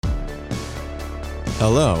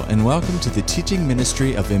Hello, and welcome to the teaching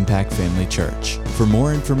ministry of Impact Family Church. For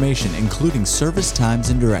more information, including service times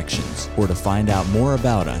and directions, or to find out more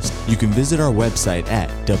about us, you can visit our website at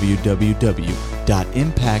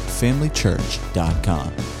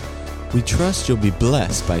www.impactfamilychurch.com. We trust you'll be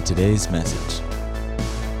blessed by today's message.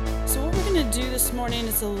 So what we're going to do this morning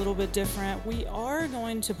is a little bit different. We are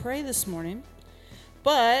going to pray this morning,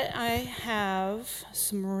 but I have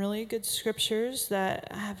some really good scriptures that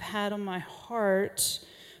I've had on my heart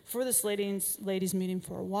for this ladies meeting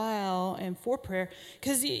for a while and for prayer.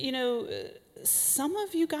 Because, you know, some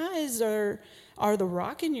of you guys are the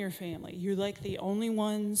rock in your family. You're like the only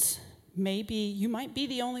ones, maybe you might be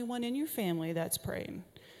the only one in your family that's praying.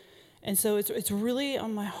 And so it's really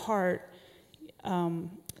on my heart to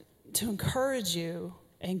encourage you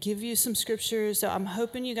and give you some scriptures. So I'm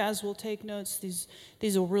hoping you guys will take notes.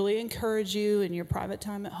 These will really encourage you in your private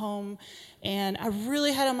time at home. And I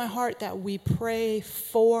really had on my heart that we pray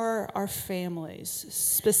for our families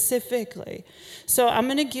specifically. So I'm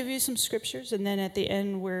going to give you some scriptures, and then at the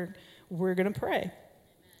end we're going to pray.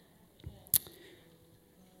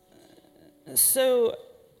 So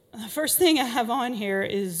the first thing I have on here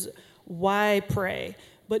is why pray?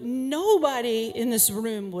 But nobody in this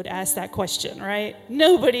room would ask that question, right?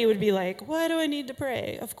 Nobody would be like, why do I need to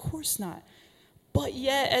pray? Of course not. But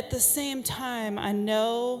yet, at the same time, I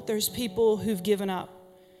know there's people who've given up.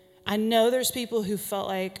 I know there's people who felt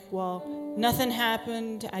like, well, nothing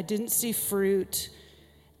happened. I didn't see fruit.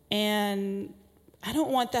 And I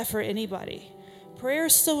don't want that for anybody. Prayer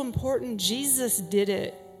is so important. Jesus did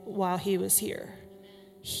it while he was here.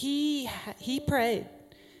 He prayed.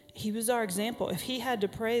 He was our example. If he had to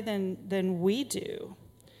pray, then we do.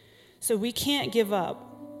 So we can't give up.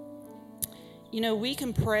 You know, we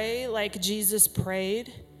can pray like Jesus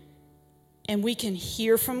prayed, and we can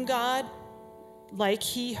hear from God like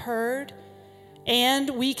he heard, and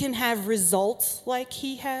we can have results like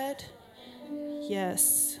he had.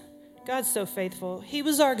 Yes, God's so faithful. He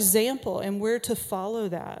was our example, and we're to follow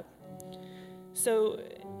that. So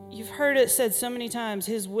you've heard it said so many times,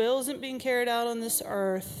 his will isn't being carried out on this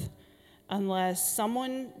earth unless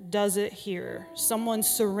someone does it here, someone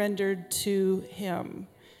surrendered to him.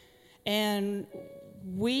 And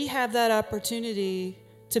we have that opportunity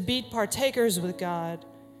to be partakers with God.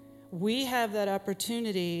 We have that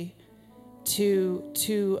opportunity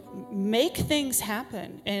to make things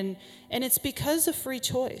happen. And it's because of free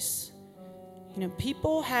choice. You know,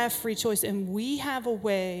 people have free choice, and we have a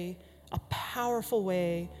way, a powerful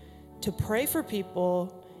way to pray for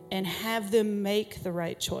people and have them make the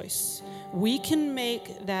right choice. We can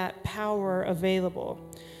make that power available.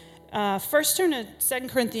 First turn to 2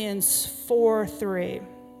 Corinthians 4:3.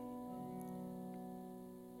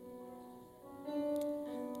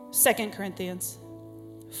 2 Corinthians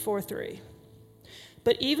 4:3.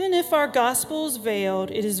 But even if our gospel is veiled,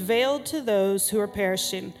 it is veiled to those who are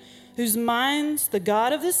perishing, whose minds the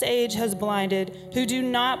God of this age has blinded, who do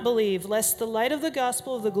not believe, lest the light of the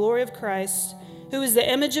gospel of the glory of Christ, who is the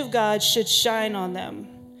image of God, should shine on them.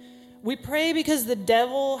 We pray because the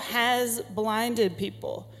devil has blinded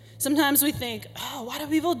people. Sometimes we think, oh, why do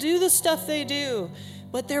people do the stuff they do?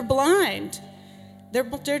 But they're blind.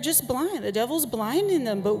 They're just blind. The devil's blinding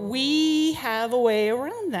them, but we have a way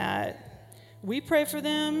around that. We pray for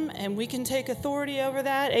them, and we can take authority over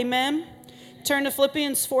that. Amen? Turn to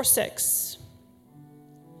Philippians 4:6.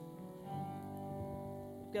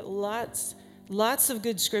 We've got lots of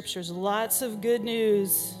good scriptures, lots of good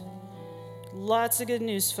news. Lots of good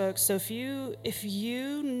news, folks. So if you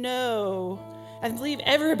know, I believe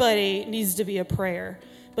everybody needs to be a prayer.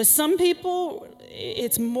 But some people,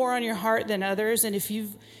 it's more on your heart than others. And if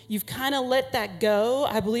you've kind of let that go,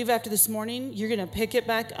 I believe after this morning, you're going to pick it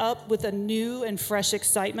back up with a new and fresh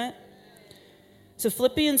excitement. So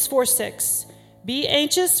Philippians 4:6. Be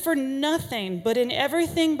anxious for nothing, but in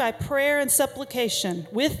everything by prayer and supplication,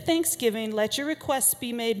 with thanksgiving, let your requests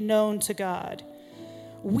be made known to God.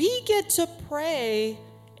 We get to pray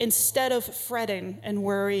instead of fretting and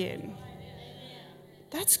worrying.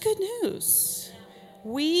 That's good news.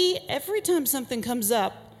 Every time something comes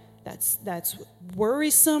up that's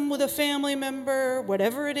worrisome with a family member,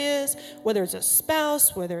 whatever it is, whether it's a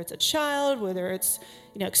spouse, whether it's a child, whether it's,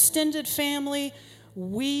 extended family,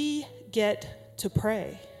 we get to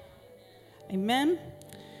pray. Amen?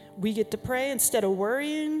 We get to pray instead of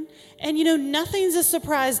worrying. And, nothing's a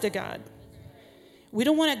surprise to God. We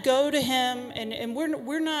don't want to go to him, and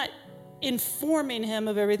we're not informing him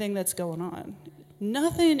of everything that's going on.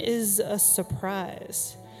 Nothing is a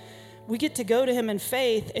surprise. We get to go to him in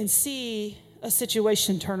faith and see a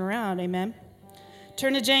situation turn around. Amen?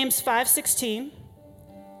 Turn to James 5:16.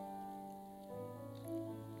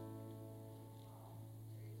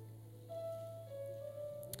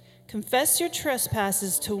 Confess your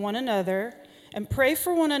trespasses to one another and pray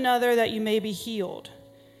for one another that you may be healed.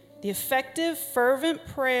 The effective, fervent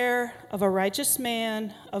prayer of a righteous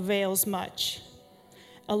man avails much.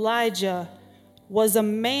 Elijah was a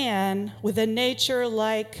man with a nature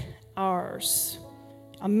like ours.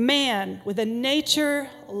 A man with a nature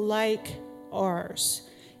like ours.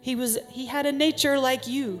 He had a nature like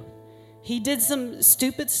you. He did some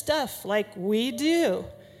stupid stuff like we do,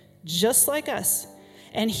 just like us.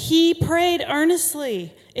 And he prayed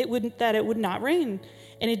earnestly that it would not rain.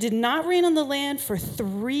 And it did not rain on the land for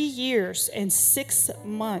 3 years and 6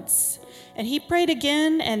 months. And he prayed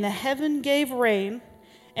again, and the heaven gave rain,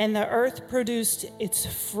 and the earth produced its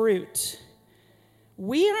fruit.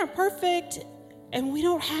 We aren't perfect, and we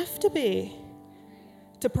don't have to be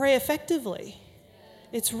to pray effectively.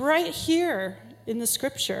 It's right here in the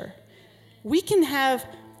scripture. We can have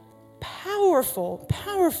powerful,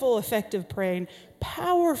 effective praying,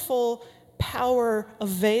 power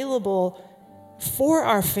available for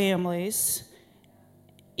our families,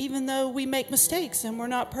 even though we make mistakes and we're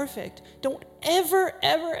not perfect. Don't ever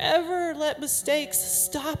let mistakes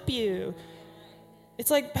stop you. It's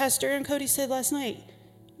like Pastor Aaron Cody said last night.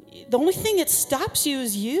 The only thing that stops you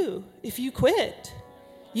is you. If you quit,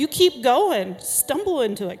 you keep going, stumble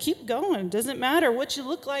into it, keep going. Doesn't matter what you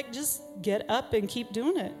look like, just get up and keep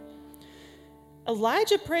doing it.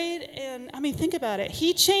 Elijah prayed, and think about it.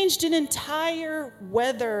 He changed an entire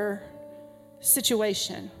weather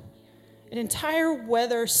situation, an entire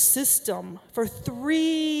weather system for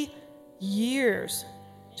 3 years,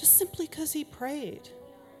 just simply because he prayed.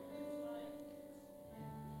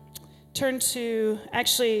 I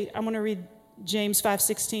want to read James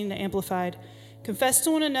 5:16, the Amplified. Confess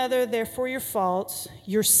to one another, therefore, your faults,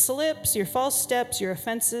 your slips, your false steps, your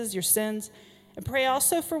offenses, your sins, and pray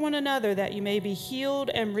also for one another that you may be healed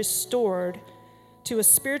and restored to a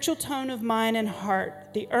spiritual tone of mind and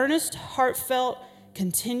heart. The earnest, heartfelt,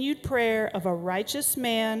 continued prayer of a righteous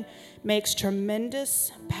man makes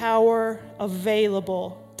tremendous power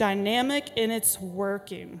available, dynamic in its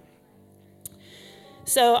working.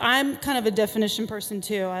 So I'm kind of a definition person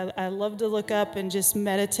too. I love to look up and just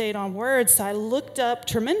meditate on words. So I looked up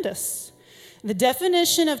tremendous. The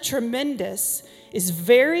definition of tremendous is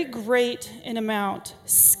very great in amount,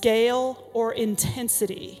 scale, or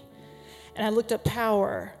intensity. And I looked up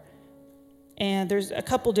power, and there's a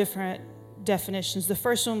couple different definitions. The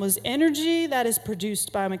first one was energy that is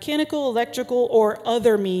produced by mechanical, electrical, or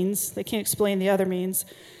other means. They can't explain the other means.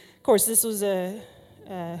 Of course, this was a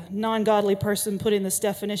non-godly person putting this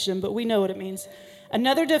definition, but we know what it means.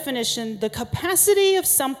 Another definition, the capacity of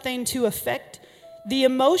something to affect the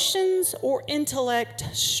emotions or intellect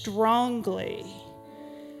strongly.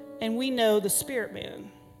 And we know the spirit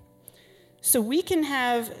man. So we can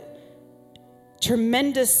have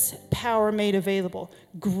tremendous power made available,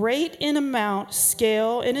 great in amount,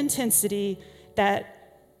 scale, and intensity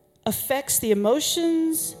that affects the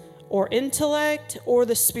emotions or intellect or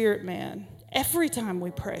the spirit man every time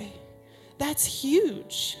we pray. That's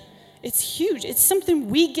huge. It's huge. It's something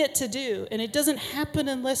we get to do, and it doesn't happen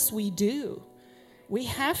unless we do. We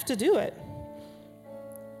have to do it.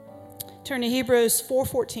 Turn to Hebrews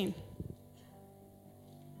 4:14.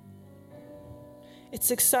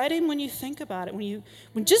 It's exciting when you think about it,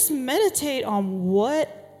 when just meditate on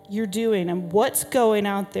what you're doing and what's going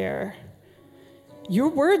out there. Your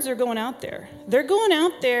words are going out there. They're going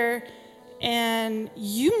out there, and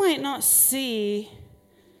you might not see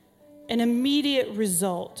an immediate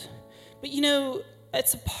result. But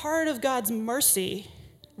it's a part of God's mercy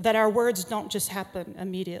that our words don't just happen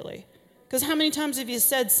immediately. Because how many times have you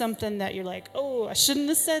said something that you're like, oh, I shouldn't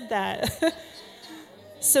have said that?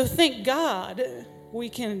 So thank God we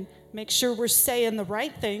can make sure we're saying the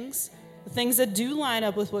right things, the things that do line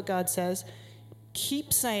up with what God says.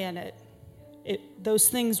 Keep saying it. Those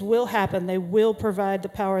things will happen. They will provide the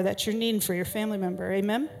power that you're needing for your family member.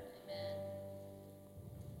 Amen?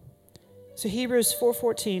 So Hebrews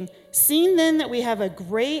 4:14, seeing then that we have a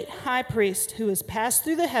great high priest who has passed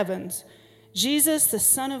through the heavens, Jesus, the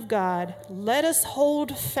Son of God, let us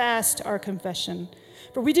hold fast our confession.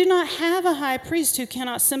 For we do not have a high priest who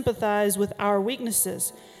cannot sympathize with our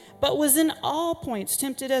weaknesses, but was in all points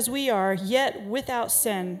tempted as we are, yet without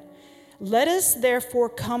sin. Let us therefore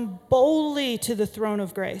come boldly to the throne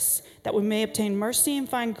of grace, that we may obtain mercy and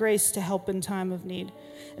find grace to help in time of need.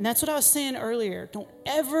 And that's what I was saying earlier. Don't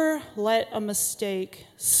ever let a mistake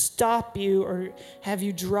stop you or have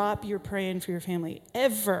you drop your praying for your family.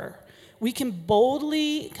 Ever. We can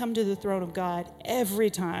boldly come to the throne of God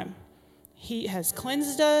every time. He has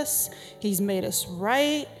cleansed us. He's made us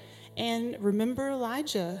right. And remember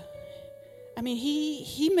Elijah.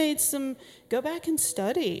 he made some, go back and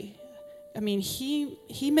study.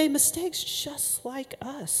 He made mistakes just like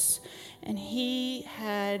us. And he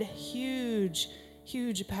had huge,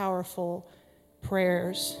 powerful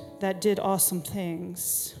prayers that did awesome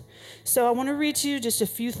things. So I want to read to you just a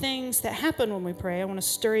few things that happen when we pray. I want to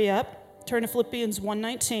stir you up. Turn to Philippians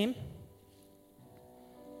 1:19.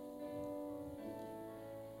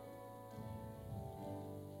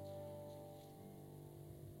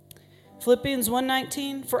 Philippians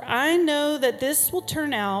 1:19, for I know that this will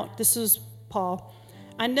turn out, this is Paul,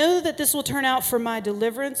 I know that this will turn out for my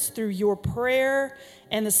deliverance through your prayer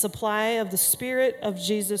and the supply of the Spirit of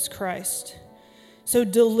Jesus Christ. So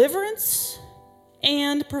deliverance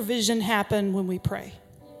and provision happen when we pray.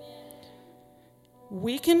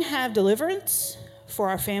 We can have deliverance for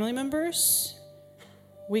our family members.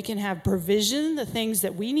 We can have provision, the things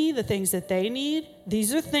that we need, the things that they need.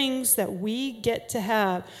 These are things that we get to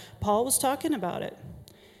have. Paul was talking about it.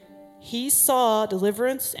 He saw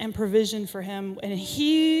deliverance and provision for him, and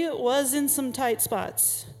he was in some tight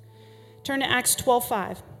spots. Turn to Acts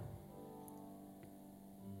 12:5.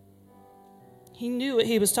 He knew what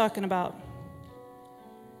he was talking about.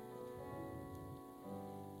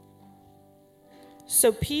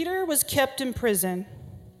 So Peter was kept in prison,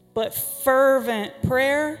 but fervent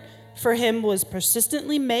prayer for him was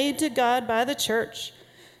persistently made to God by the church.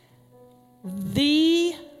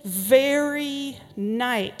 The very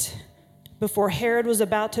night before Herod was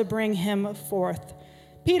about to bring him forth,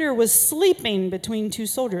 Peter was sleeping between two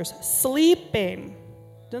soldiers. Sleeping.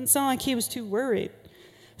 Doesn't sound like he was too worried.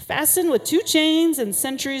 Fastened with 2 chains and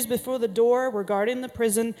sentries before the door were guarding the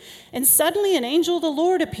prison. And suddenly an angel of the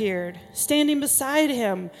Lord appeared, standing beside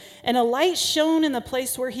him. And a light shone in the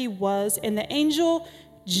place where he was. And the angel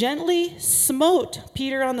gently smote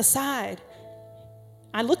Peter on the side.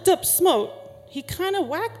 I looked up smote. He kind of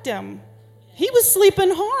whacked him. He was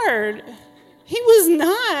sleeping hard. He was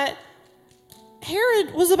not.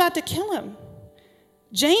 Herod was about to kill him.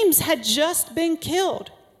 James had just been killed.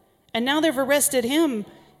 And now they've arrested him.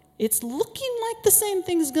 It's looking like the same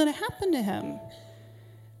thing's going to happen to him.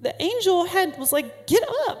 The angel was like, get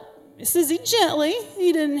up. It says he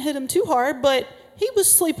didn't hit him too hard, but he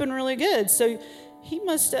was sleeping really good. So he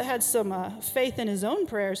must have had some faith in his own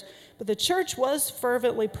prayers. But the church was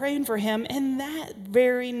fervently praying for him. And that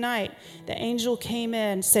very night, the angel came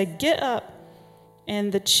in, said, get up.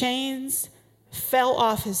 And the chains fell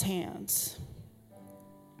off his hands.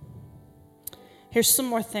 Here's some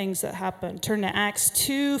more things that happen. Turn to Acts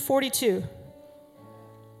 2:42.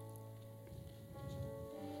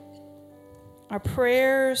 Our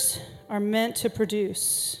prayers are meant to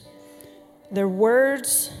produce. They're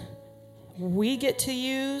words we get to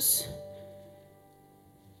use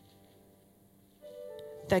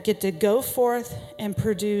that get to go forth and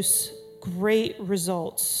produce great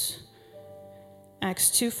results. Acts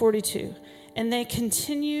 2:42. And they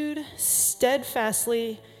continued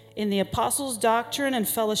steadfastly in the apostles' doctrine and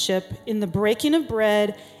fellowship, in the breaking of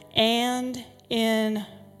bread, and in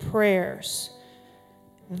prayers.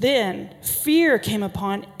 Then fear came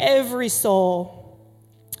upon every soul,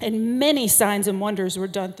 and many signs and wonders were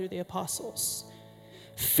done through the apostles.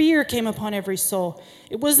 Fear came upon every soul.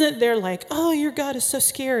 It wasn't they're like, oh, your God is so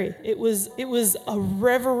scary. It was a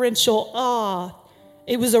reverential awe.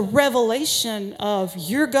 It was a revelation of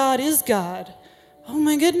your God is God. Oh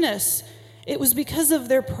my goodness. It was because of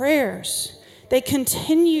their prayers. They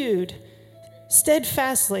continued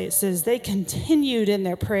steadfastly, it says, they continued in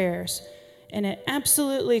their prayers. And it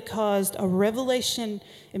absolutely caused a revelation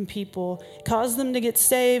in people. It caused them to get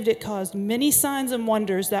saved. It caused many signs and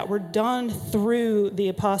wonders that were done through the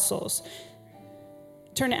apostles.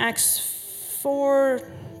 Turn to Acts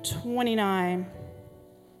 4:29.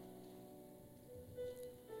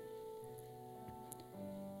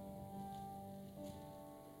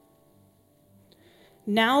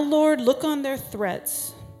 Now, Lord, look on their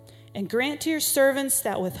threats and grant to your servants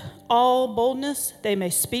that with all boldness they may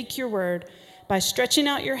speak your word by stretching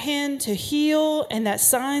out your hand to heal, and that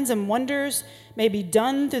signs and wonders may be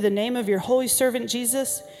done through the name of your holy servant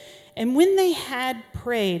Jesus. And when they had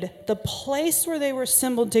prayed, the place where they were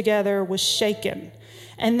assembled together was shaken,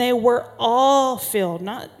 and they were all filled,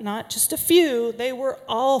 not just a few, they were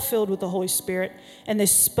all filled with the Holy Spirit, and they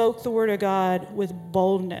spoke the word of God with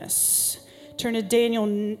boldness. Turn to Daniel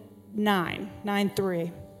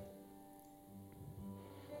 9:3.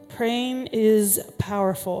 Praying is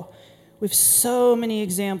powerful. We have so many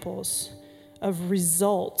examples of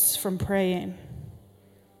results from praying.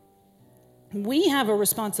 We have a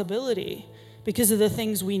responsibility because of the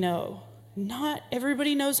things we know. Not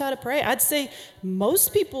everybody knows how to pray. I'd say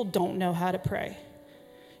most people don't know how to pray.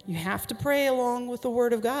 You have to pray along with the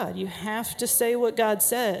Word of God. You have to say what God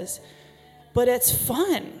says. But it's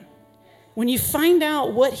fun. When you find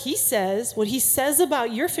out what He says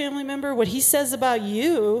about your family member, what He says about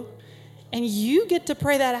you, and you get to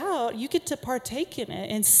pray that out, you get to partake in it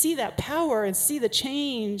and see that power and see the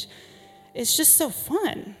change. It's just so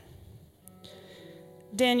fun.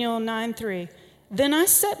 Daniel 9:3. Then I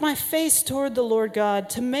set my face toward the Lord God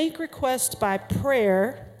to make request by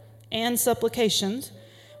prayer and supplications,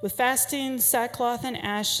 with fasting, sackcloth, and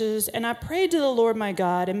ashes. And I prayed to the Lord my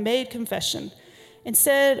God and made confession and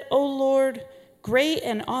said, O Lord, great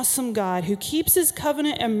and awesome God, who keeps His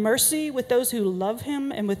covenant and mercy with those who love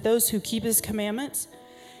Him and with those who keep His commandments.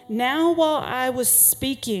 Now while I was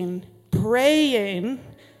speaking, praying,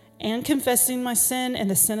 and confessing my sin and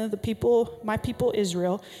the sin of my people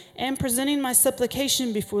Israel, and presenting my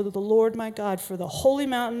supplication before the Lord my God for the holy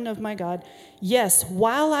mountain of my God. Yes,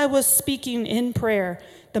 while I was speaking in prayer,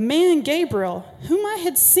 the man Gabriel, whom I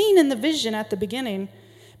had seen in the vision at the beginning,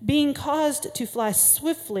 being caused to fly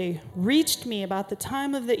swiftly, reached me about the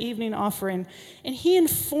time of the evening offering, and he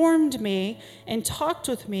informed me and talked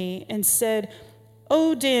with me and said,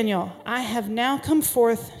 O Daniel, I have now come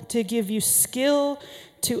forth to give you skill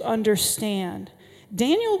to understand.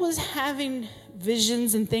 Daniel was having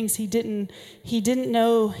visions and things he didn't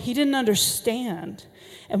know, he didn't understand.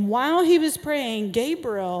 And while he was praying,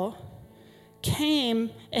 Gabriel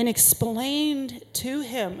came and explained to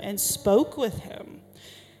him and spoke with him.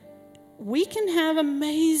 We can have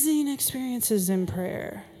amazing experiences in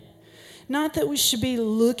prayer. Not that we should be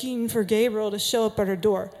looking for Gabriel to show up at our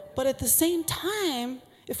door, but at the same time,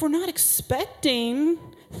 if we're not expecting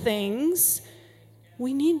things,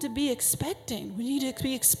 we need to be expecting. We need to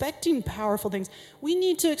be expecting powerful things. We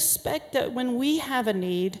need to expect that when we have a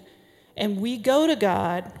need and we go to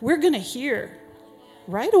God, we're going to hear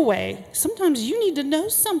right away. Sometimes you need to know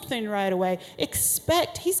something right away.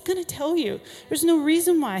 Expect. He's going to tell you. There's no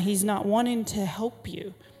reason why He's not wanting to help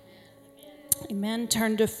you. Amen.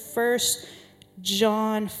 Turn to 1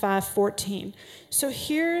 John 5:14. So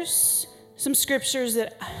here's some scriptures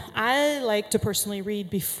that I like to personally read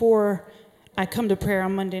before I come to prayer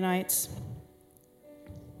on Monday nights.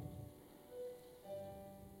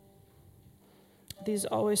 These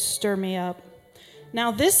always stir me up.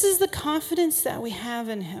 Now, this is the confidence that we have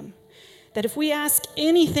in Him, that if we ask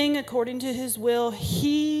anything according to His will,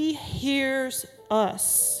 He hears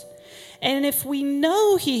us. And if we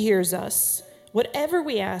know He hears us, whatever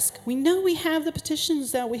we ask, we know we have the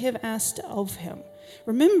petitions that we have asked of Him.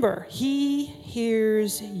 Remember, He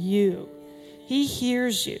hears you. He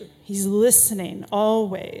hears you. He's listening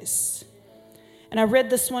always. And I read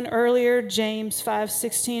this one earlier, James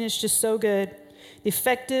 5:16. It's just so good. The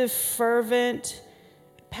effective, fervent,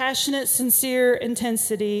 passionate, sincere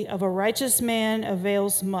intensity of a righteous man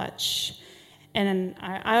avails much. And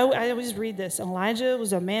I always read this. Elijah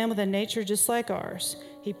was a man with a nature just like ours.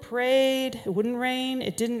 He prayed, it wouldn't rain,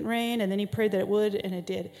 it didn't rain, and then he prayed that it would, and it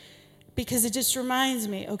did. Because it just reminds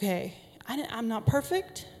me, okay, I'm not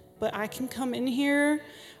perfect, but I can come in here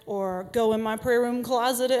or go in my prayer room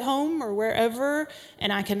closet at home or wherever,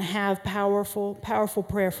 and I can have powerful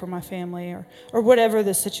prayer for my family or whatever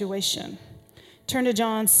the situation. Turn to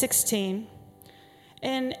John 16.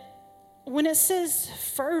 And when it says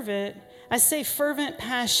fervent, I say fervent,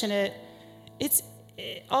 passionate.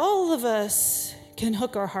 All of us can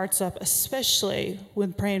hook our hearts up, especially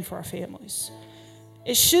when praying for our families.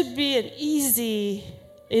 It should be an easy,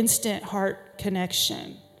 instant heart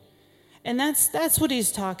connection. And that's what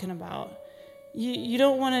he's talking about. You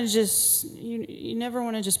don't want to just, you never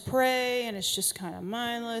want to just pray and it's just kind of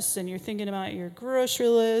mindless and you're thinking about your grocery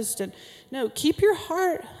list. And no, keep your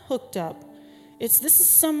heart hooked up. This is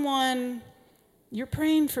someone, you're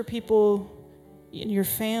praying for people in your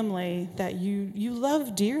family that you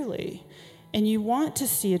love dearly and you want to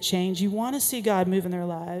see a change. You want to see God move in their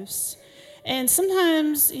lives. And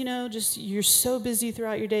sometimes, just you're so busy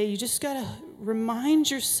throughout your day, you just got to remind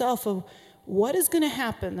yourself of what is going to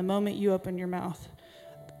happen the moment you open your mouth.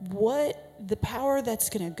 What the power that's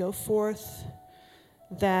going to go forth,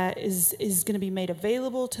 that is going to be made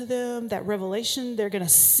available to them, that revelation, they're going to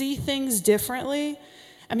see things differently.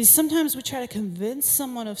 I mean, sometimes we try to convince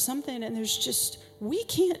someone of something and we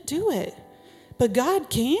can't do it, but God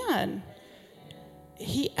can.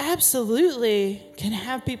 He absolutely can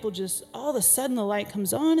have people just all of a sudden the light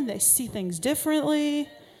comes on and they see things differently.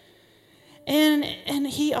 And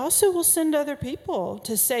He also will send other people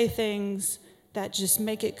to say things that just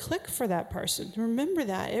make it click for that person. Remember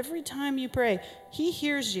that every time you pray, He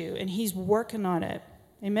hears you and He's working on it.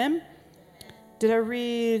 Amen? Did I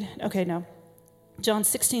read? Okay, no. John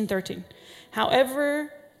 16:13.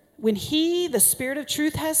 However, When he, the Spirit of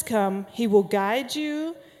truth, has come, he will guide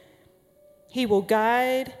you. He will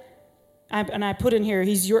guide, and I put in here,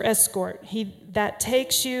 he's your escort. That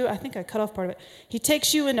takes you, I think I cut off part of it. He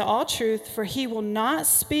takes you into all truth, for he will not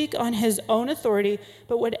speak on his own authority,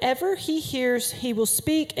 but whatever he hears, he will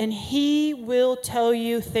speak, and he will tell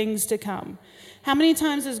you things to come. How many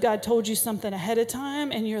times has God told you something ahead of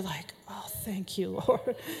time, and you're like, oh, thank you,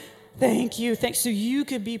 Lord. Thank you. So you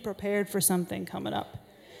could be prepared for something coming up.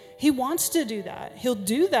 He wants to do that. He'll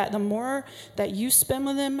do that. The more that you spend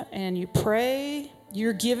with him and you pray,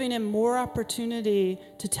 you're giving him more opportunity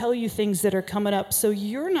to tell you things that are coming up so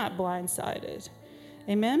you're not blindsided.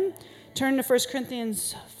 Amen? Turn to 1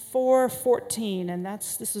 Corinthians 4:14, and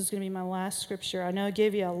this is going to be my last scripture. I know I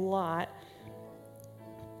gave you a lot.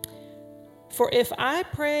 For if I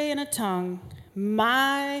pray in a tongue,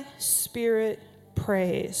 my spirit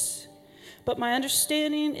prays, but my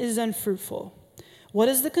understanding is unfruitful. What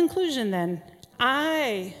is the conclusion then?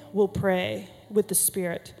 I will pray with the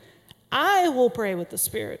Spirit. I will pray with the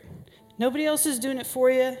Spirit. Nobody else is doing it for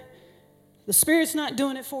you. The Spirit's not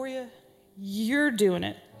doing it for you. You're doing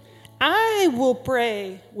it. I will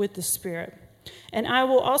pray with the Spirit. And I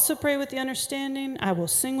will also pray with the understanding. I will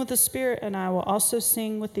sing with the Spirit, and I will also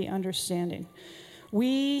sing with the understanding.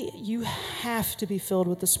 You have to be filled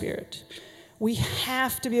with the Spirit. We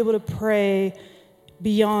have to be able to pray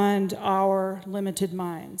beyond our limited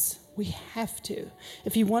minds. We have to.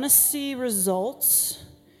 If you want to see results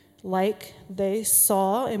like they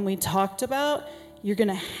saw and we talked about, you're going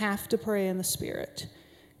to have to pray in the Spirit.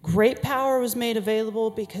 Great power was made available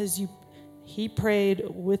because he prayed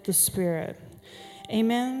with the Spirit.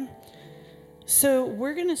 Amen. So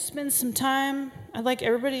we're going to spend some time. I'd like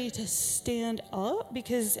everybody to stand up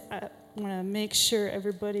because I want to make sure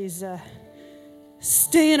everybody's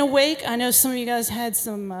staying awake. I know some of you guys had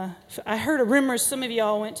I heard a rumor some of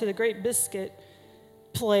y'all went to the Great Biscuit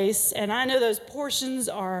place, and I know those portions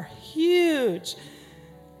are huge.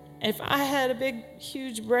 If I had a big,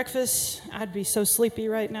 huge breakfast, I'd be so sleepy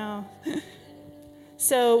right now.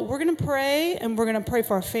 So we're going to pray, and we're going to pray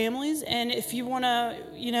for our families. And if you want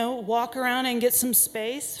to, walk around and get some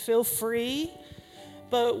space, feel free.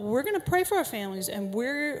 But we're going to pray for our families, and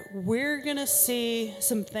we're going to see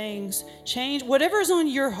some things change. Whatever's on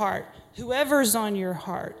your heart, whoever's on your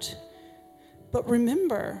heart. But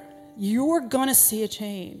remember, you're going to see a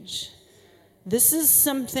change. This is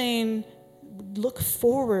something, look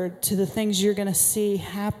forward to the things you're going to see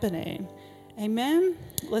happening. Amen?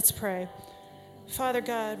 Let's pray. Father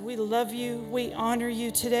God, we love you. We honor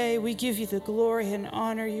you today. We give you the glory and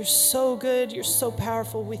honor. You're so good. You're so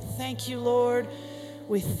powerful. We thank you, Lord.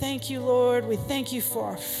 We thank you, Lord. We thank you for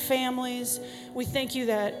our families. We thank you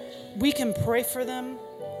that we can pray for them.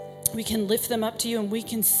 We can lift them up to you, and we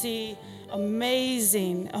can see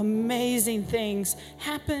amazing, amazing things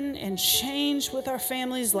happen and change with our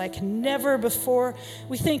families like never before.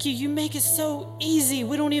 We thank you. You make it so easy.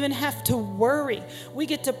 We don't even have to worry. We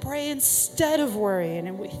get to pray instead of worrying,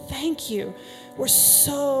 and we thank you. We're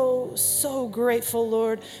so, so grateful,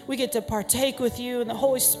 Lord. We get to partake with you, and the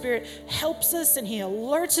Holy Spirit helps us, and he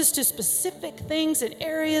alerts us to specific things and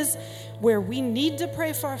areas where we need to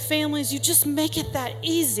pray for our families. You just make it that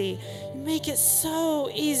easy. You make it so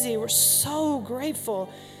easy. We're so grateful.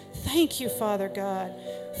 Thank you, Father God.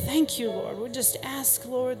 Thank you, Lord. We just ask,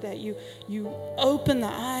 Lord, that you open the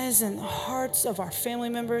eyes and the hearts of our family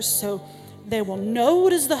members so they will know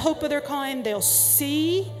what is the hope of their calling. They'll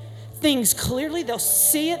see things clearly. They'll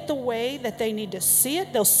see it the way that they need to see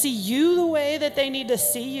it. They'll see you the way that they need to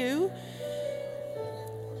see you.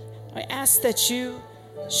 I ask that you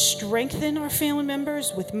strengthen our family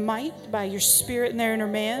members with might by your Spirit and their inner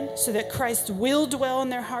man so that Christ will dwell in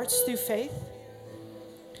their hearts through faith.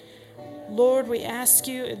 Lord, we ask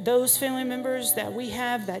you, those family members that we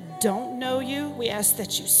have that don't know you, we ask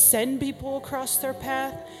that you send people across their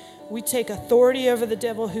path. We take authority over the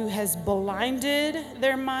devil who has blinded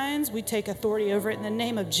their minds. We take authority over it in the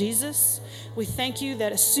name of Jesus. We thank you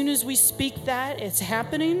that as soon as we speak that, it's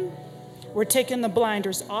happening. We're taking the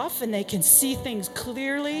blinders off, and they can see things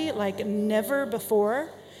clearly like never before.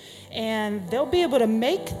 And they'll be able to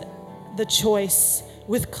make the choice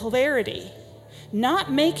with clarity.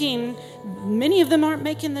 Many of them aren't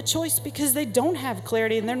making the choice because they don't have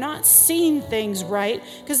clarity, and they're not seeing things right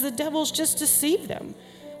because the devil's just deceived them.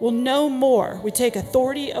 Well, no more. We take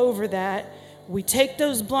authority over that. We take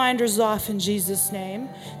those blinders off in Jesus' name.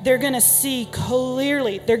 They're going to see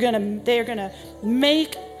clearly. They're going to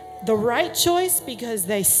make the right choice because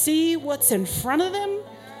they see what's in front of them.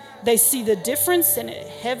 They see the difference in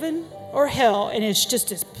heaven or hell, and it's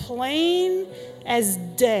just as plain as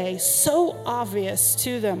day, so obvious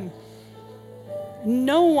to them.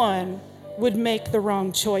 No one would make the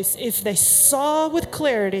wrong choice if they saw with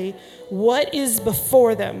clarity what is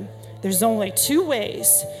before them. There's only two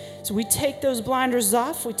ways. So we take those blinders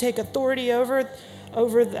off. We take authority over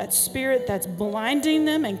that spirit that's blinding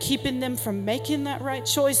them and keeping them from making that right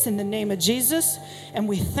choice in the name of Jesus. And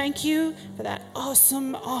we thank you for that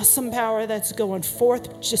awesome, awesome power that's going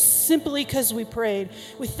forth just simply because we prayed.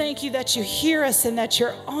 We thank you that you hear us and that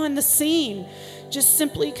you're on the scene just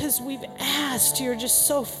simply because we've asked. You're just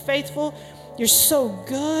so faithful. You're so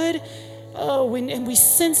good. Oh, and we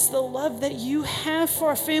sense the love that you have for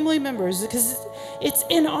our family members because it's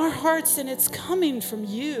in our hearts and it's coming from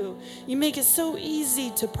you. You make it so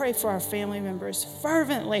easy to pray for our family members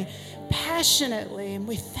fervently, passionately, and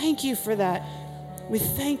we thank you for that. We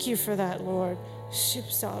thank you for that, Lord.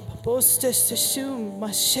 Shipsab, bostes shum,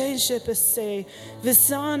 mashenje pese,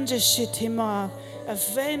 visanje shitima,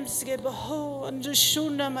 avemske beho,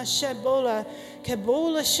 andrushuna mashebola,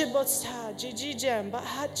 kebola shibotsta, jijijam,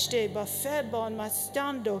 bahachde, bafebon,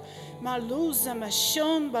 mastando, maluza,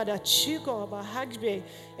 mashon, badachiko, bahagbe,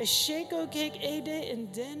 esheko kek ede,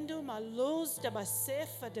 indendo, maluz, da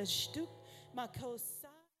basefa, da stuk, makosa.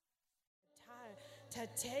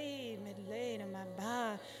 Tate medlena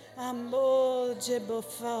maba ambo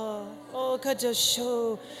jebofa o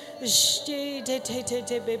kadasho shti te te te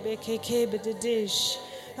te bebe keke bededish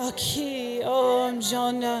aki om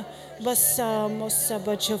jona basa mosa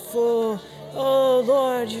bachafo. Oh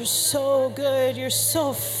Lord, you're so good, you're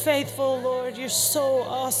so faithful, Lord, you're so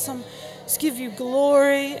awesome. Let's give you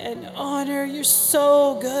glory and honor. You're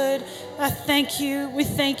so good. I thank you. We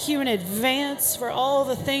thank you in advance for all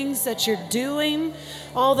the things that you're doing,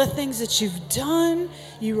 all the things that you've done.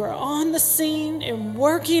 You are on the scene and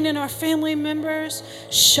working in our family members,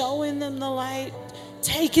 showing them the light,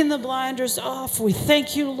 taking the blinders off. We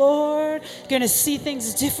thank you, Lord. Going to see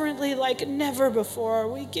things differently like never before.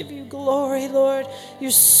 We give you glory, Lord. You're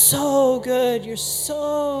so good. You're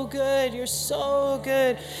so good. You're so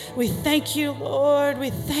good. We thank you, Lord. We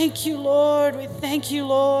thank you, Lord. We thank you,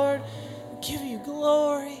 Lord. We give you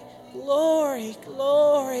glory, glory,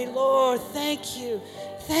 glory, Lord. Thank you.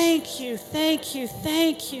 Thank you, thank you,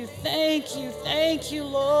 thank you, thank you, thank you,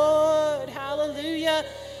 Lord. Hallelujah.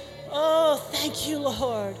 Oh, thank you,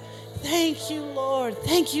 Lord. Thank you, Lord.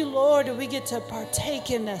 Thank you, Lord, that we get to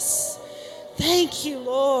partake in this. Thank you,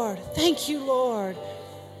 Lord. Thank you, Lord.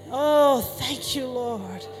 Oh, thank you,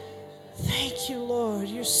 Lord. Thank you, Lord.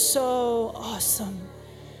 You're so awesome.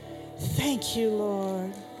 Thank you,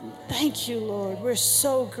 Lord. Thank you, Lord. We're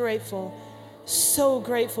so grateful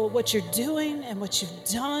what you're doing and what you've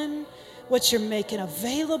done, what you're making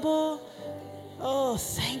available. Oh,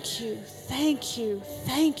 thank you, thank you,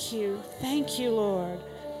 thank you, thank you, Lord.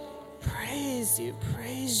 Praise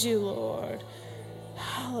you, Lord.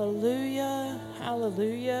 Hallelujah,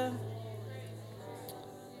 hallelujah.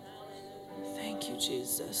 Thank you,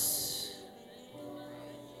 Jesus.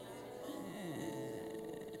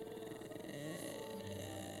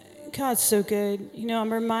 God's so good. You know,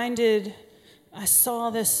 I'm reminded, I saw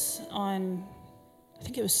this on, I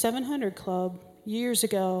think it was 700 Club years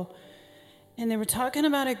ago. And they were talking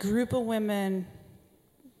about a group of women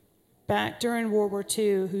back during World War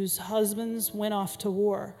II whose husbands went off to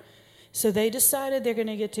war. So they decided they're going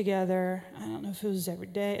to get together. I don't know if it was every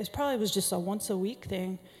day. It probably was just a once a week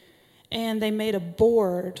thing. And they made a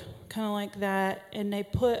board kind of like that. And they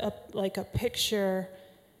put up like a picture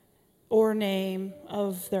or name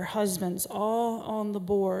of their husbands all on the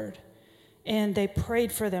board. And they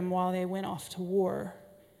prayed for them while they went off to war.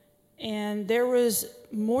 And there was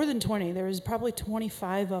more than 20. There was probably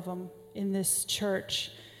 25 of them in this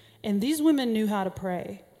church. And these women knew how to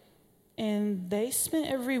pray. And they spent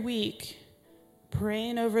every week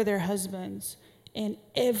praying over their husbands. And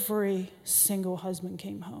every single husband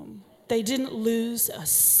came home. They didn't lose a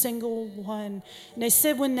single one. And they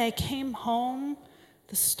said when they came home,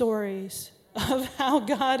 the stories of how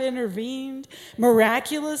God intervened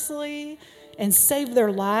miraculously and saved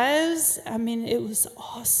their lives. I mean, it was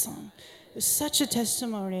awesome. It was such a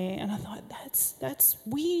testimony. And I thought,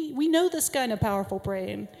 we know this kind of powerful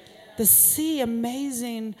praying. To see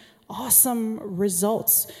amazing, awesome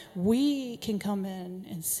results. We can come in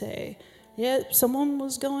and say, yeah, someone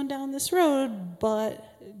was going down this road,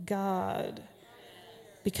 but God,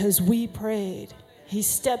 because we prayed. He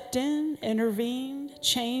stepped in, intervened,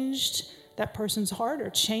 changed that person's heart or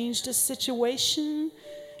changed a situation.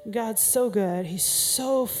 God's so good. He's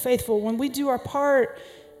so faithful. When we do our part,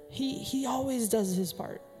 he always does his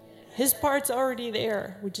part. His part's already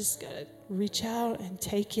there. We just reach out and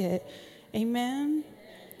take it. Amen.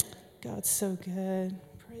 God's so good.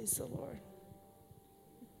 Praise the Lord.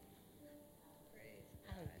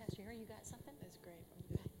 Pastor Aaron, you got something? That's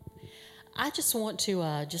great. I just want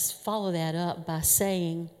to just follow that up by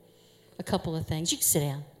saying a couple of things. You can sit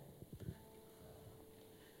down.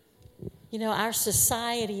 You know, our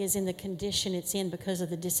society is in the condition it's in because of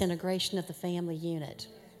the disintegration of the family unit.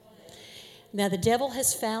 Now, the devil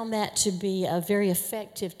has found that to be a very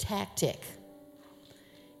effective tactic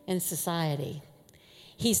in society.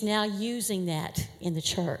 He's now using that in the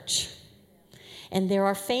church. And there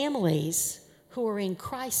are families who are in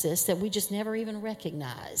crisis that we just never even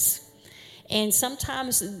recognize. And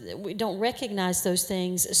sometimes we don't recognize those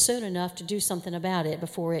things soon enough to do something about it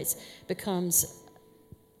before it becomes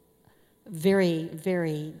very,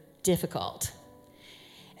 very difficult.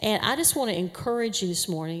 And I just want to encourage you this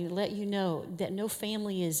morning to let you know that no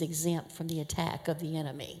family is exempt from the attack of the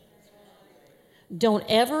enemy. Don't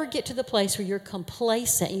ever get to the place where you're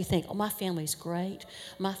complacent and you think, oh, my family's great,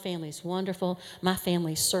 my family's wonderful, my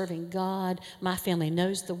family's serving God, my family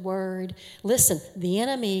knows the word. Listen, the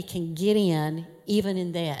enemy can get in even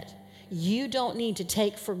in that. You don't need to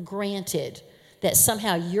take for granted that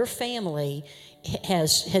somehow your family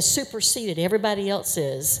has superseded everybody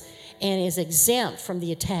else's and is exempt from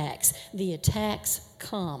the attacks. The attacks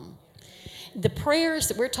come. The prayers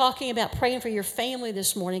that we're talking about, praying for your family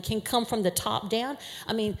this morning, can come from the top down.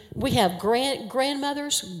 I mean, we have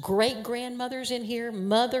grandmothers, great-grandmothers in here,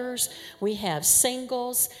 mothers. We have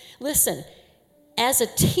singles. Listen, as a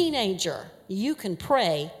teenager, you can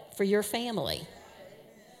pray for your family.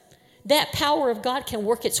 That power of God can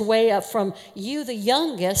work its way up from you, the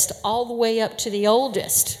youngest, all the way up to the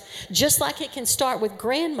oldest. Just like it can start with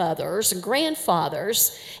grandmothers and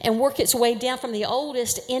grandfathers and work its way down from the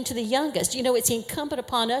oldest into the youngest. You know, it's incumbent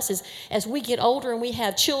upon us as we get older and we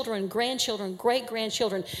have children, grandchildren,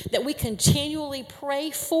 great-grandchildren, that we continually pray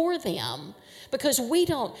for them. Because we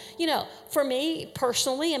don't, you know, for me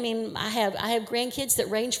personally, I mean, I have grandkids that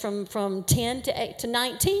range from 10 to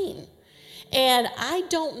 19. And I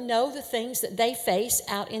don't know the things that they face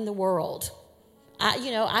out in the world.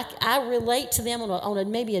 I relate to them on a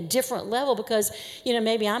maybe a different level because, you know,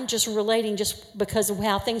 maybe I'm just relating just because of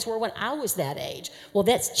how things were when I was that age. Well,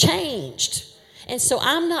 that's changed. And so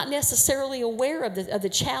I'm not necessarily aware of the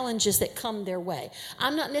challenges that come their way.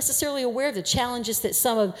 I'm not necessarily aware of the challenges that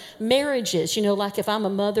some of marriages, you know, like if I'm a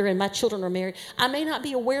mother and my children are married, I may not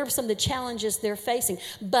be aware of some of the challenges they're facing,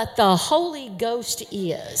 but the Holy Ghost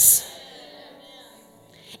is.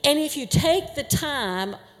 And if you take the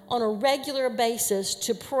time on a regular basis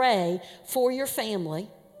to pray for your family,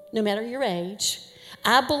 no matter your age,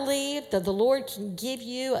 I believe that the Lord can give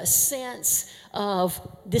you a sense of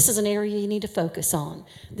this is an area you need to focus on.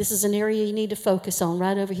 This is an area you need to focus on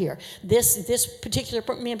right over here. This particular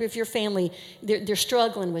member of your family, they're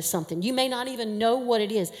struggling with something. You may not even know what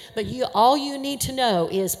it is, but all you need to know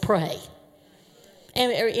is pray.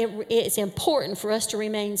 And it's important for us to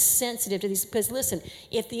remain sensitive to these because, listen,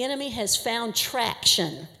 if the enemy has found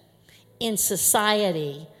traction in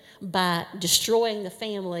society by destroying the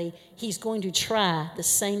family, he's going to try the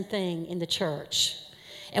same thing in the church.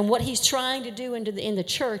 And what he's trying to do in the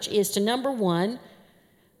church is to, number one,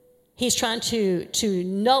 he's trying to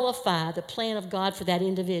nullify the plan of God for that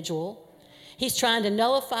individual. He's trying to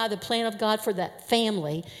nullify the plan of God for that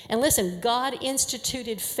family. And listen, God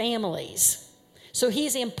instituted families. So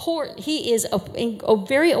he's important. He is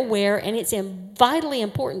very aware, and it's vitally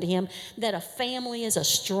important to him that a family is a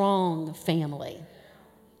strong family.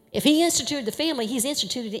 If he instituted the family, he's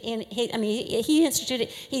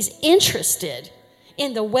interested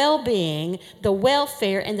in the well-being, the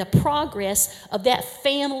welfare, and the progress of that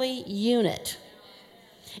family unit.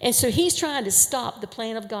 And so he's trying to stop the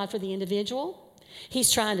plan of God for the individual.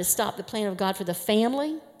 He's trying to stop the plan of God for the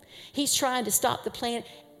family. He's trying to stop the plan.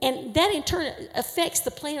 And that in turn affects the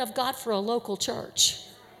plan of God for a local church.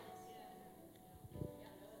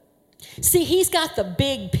 See, he's got the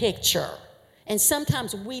big picture. And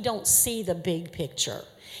sometimes we don't see the big picture.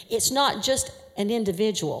 It's not just an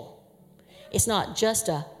individual. It's not just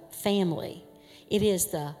a family. It is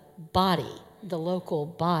the body, the local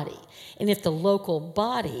body. And if the local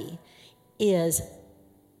body is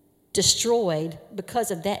destroyed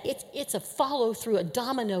because of that, it's a follow-through, a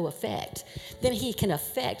domino effect. Then he can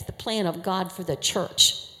affect the plan of God for the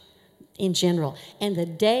church in general. And the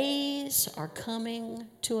days are coming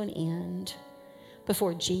to an end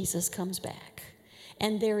before Jesus comes back.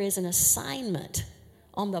 And there is an assignment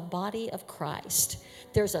on the body of Christ.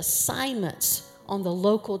 There's assignments on the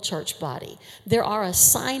local church body. There are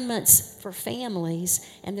assignments for families,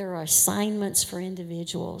 and there are assignments for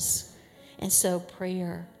individuals. And so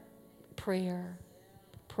prayer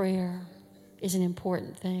is an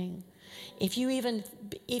important thing. If you even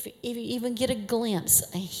get a glimpse,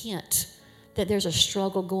 a hint that there's a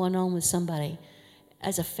struggle going on with somebody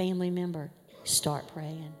as a family member, start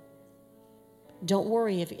praying. Don't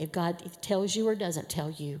worry if God tells you or doesn't tell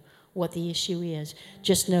you what the issue is.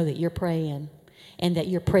 Just know that you're praying and that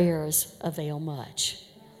your prayers avail much.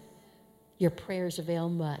 Your prayers avail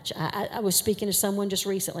much. I was speaking to someone just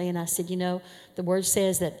recently, and I said, the word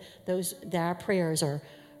says that our prayers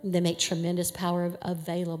they make tremendous power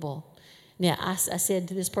available. Now, I said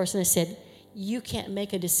to this person, I said, you can't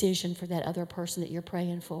make a decision for that other person that you're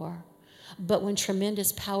praying for. But when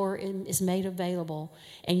tremendous power is made available,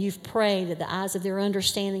 and you've prayed that the eyes of their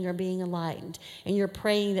understanding are being enlightened, and you're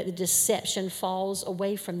praying that the deception falls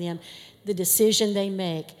away from them, the decision they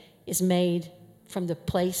make is made from the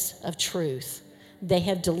place of truth. They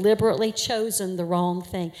have deliberately chosen the wrong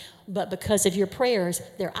thing, but because of your prayers,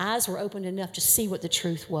 their eyes were opened enough to see what the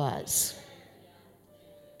truth was.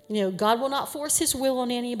 God will not force his will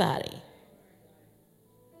on anybody.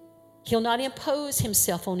 He'll not impose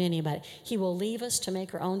himself on anybody. He will leave us to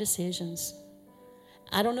make our own decisions.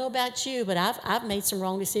 I don't know about you, but I've made some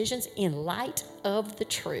wrong decisions in light of the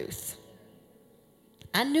truth.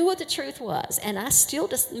 I knew what the truth was, and I still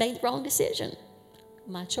just made the wrong decision.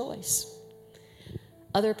 My choice.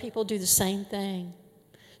 Other people do the same thing.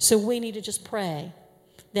 So we need to just pray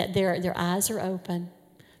that their eyes are open,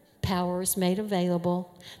 power is made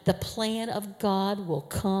available, the plan of God will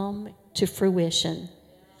come to fruition.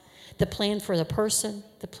 The plan for the person,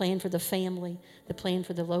 the plan for the family, the plan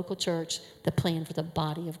for the local church, the plan for the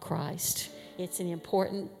body of Christ. It's an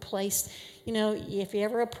important place. If you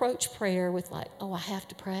ever approach prayer with I have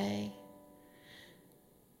to pray,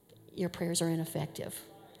 your prayers are ineffective.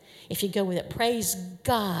 If you go with it, praise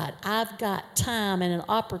God, I've got time and an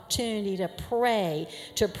opportunity to pray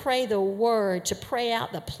the word, to pray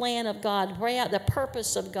out the plan of God, to pray out the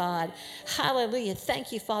purpose of God. Hallelujah.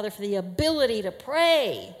 Thank you, Father, for the ability to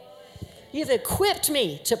pray. You've equipped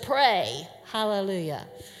me to pray. Hallelujah.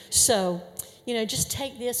 So, just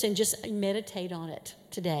take this and just meditate on it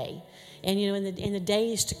today. And, in the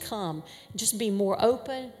days to come, just be more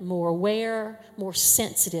open, more aware, more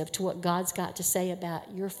sensitive to what God's got to say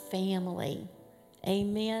about your family.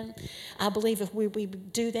 Amen. I believe if we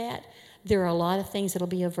do that, there are a lot of things that will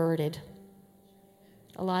be averted.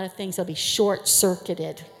 A lot of things that will be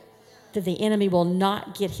short-circuited. That the enemy will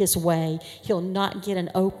not get his way. He'll not get an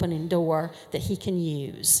opening door that he can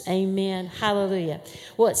use. Amen. Hallelujah.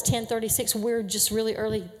 Well, it's 10:36. We're just really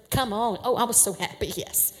early. Come on. Oh, I was so happy.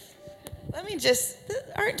 Yes. Let me just,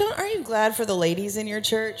 aren't you glad for the ladies in your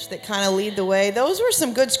church that kind of lead the way? Those were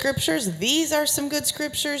some good scriptures. These are some good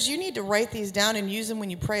scriptures. You need to write these down and use them when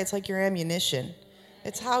you pray. It's like your ammunition.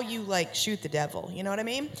 It's how you shoot the devil. You know what I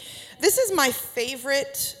mean? This is my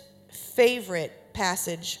favorite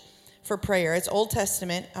passage for prayer. It's Old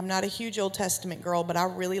Testament. I'm not a huge Old Testament girl, but I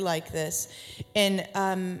really like this. And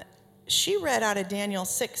she read out of Daniel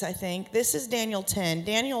 6, I think. This is Daniel 10.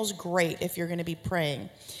 Daniel's great if you're going to be praying.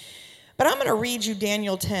 But I'm going to read you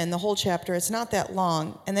Daniel 10, the whole chapter. It's not that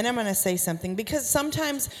long. And then I'm going to say something. Because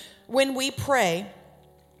sometimes when we pray,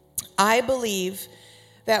 I believe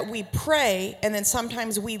that we pray and then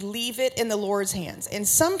sometimes we leave it in the Lord's hands. And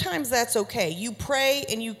sometimes that's okay. You pray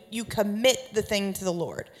and you commit the thing to the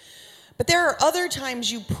Lord. But there are other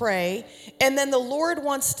times you pray and then the Lord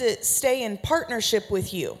wants to stay in partnership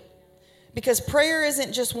with you. Because prayer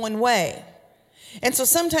isn't just one way. And so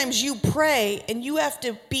sometimes you pray and you have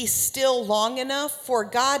to be still long enough for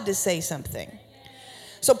God to say something.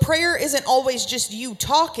 So prayer isn't always just you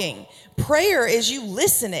talking. Prayer is you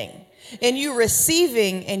listening and you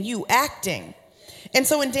receiving and you acting. And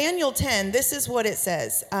so in Daniel 10, this is what it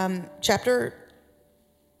says. Chapter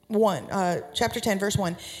 10, verse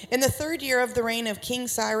 1. In the 3rd year of the reign of King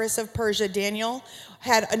Cyrus of Persia, Daniel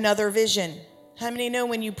had another vision. How many know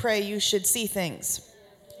when you pray you should see things?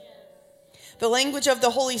 The language of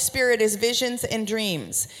the Holy Spirit is visions and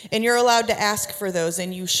dreams, and you're allowed to ask for those,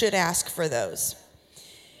 and you should ask for those.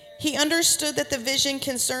 He understood that the vision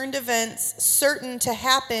concerned events certain to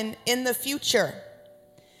happen in the future,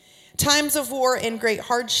 times of war and great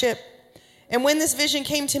hardship. And when this vision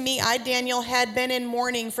came to me, I, Daniel, had been in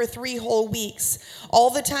mourning for 3 whole weeks.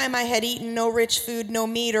 All the time I had eaten no rich food, no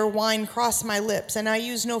meat or wine crossed my lips, and I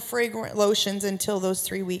used no fragrant lotions until those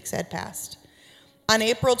 3 weeks had passed. On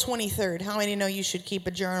April 23rd, how many know you should keep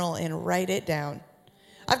a journal and write it down?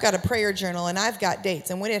 I've got a prayer journal and I've got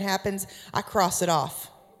dates, and when it happens, I cross it off.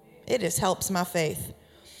 It just helps my faith.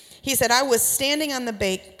 He said, I was standing on the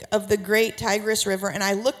bank of the great Tigris River, and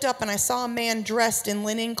I looked up and I saw a man dressed in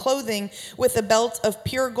linen clothing with a belt of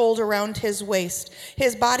pure gold around his waist.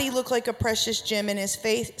 His body looked like a precious gem, and his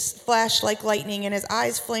face flashed like lightning, and his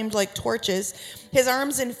eyes flamed like torches. His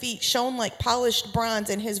arms and feet shone like polished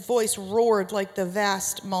bronze, and his voice roared like the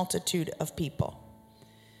vast multitude of people.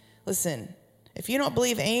 Listen, if you don't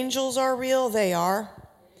believe angels are real, they are.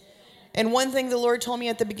 And one thing the Lord told me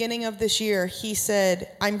at the beginning of this year, he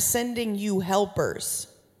said, I'm sending you helpers.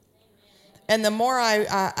 And the more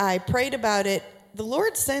I prayed about it, the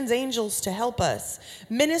Lord sends angels to help us,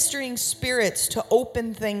 ministering spirits to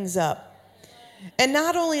open things up. And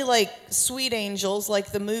not only like sweet angels,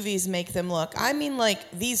 like the movies make them look. I mean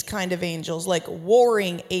like these kind of angels, like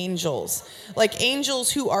warring angels, like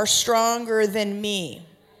angels who are stronger than me.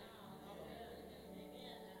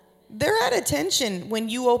 They're at attention when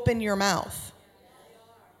you open your mouth.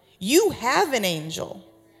 You have an angel.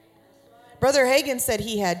 Brother Hagin said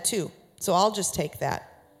he had two, so I'll just take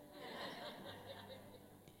that.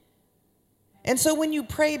 And so when you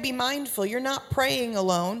pray, be mindful. You're not praying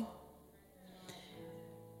alone.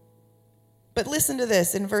 But listen to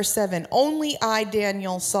this in verse 7. Only I,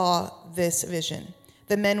 Daniel, saw this vision.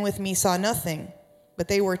 The men with me saw nothing, but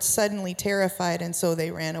they were suddenly terrified, and so they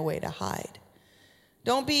ran away to hide.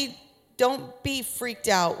 Don't be freaked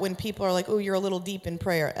out when people are like, oh, you're a little deep in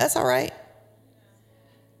prayer. That's all right.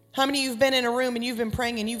 How many of you have been in a room and you've been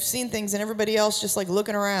praying and you've seen things and everybody else just like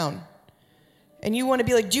looking around? And you want to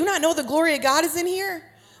be like, do you not know the glory of God is in here?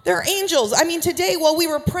 There are angels. I mean, today while we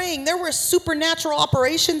were praying, there were supernatural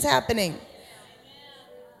operations happening.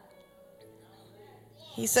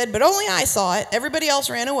 He said, but only I saw it. Everybody else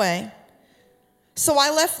ran away. So I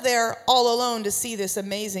left there all alone to see this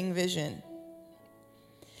amazing vision.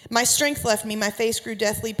 My strength left me, my face grew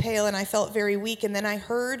deathly pale, and I felt very weak. And then I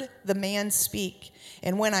heard the man speak.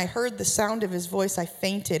 And when I heard the sound of his voice, I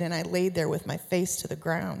fainted, and I laid there with my face to the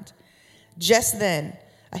ground. Just then,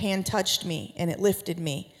 a hand touched me, and it lifted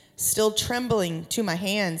me, still trembling, to my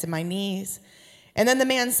hands and my knees. And then the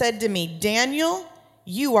man said to me, Daniel,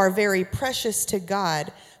 you are very precious to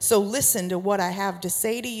God, so listen to what I have to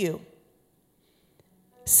say to you.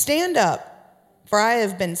 Stand up, for I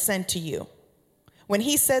have been sent to you. When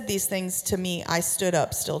he said these things to me, I stood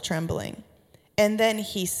up, still trembling. And then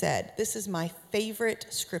he said, this is my favorite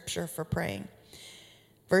scripture for praying.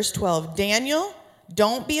 Verse 12, Daniel,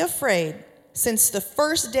 don't be afraid. Since the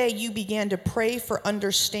first day you began to pray for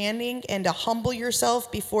understanding and to humble yourself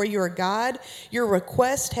before your God, your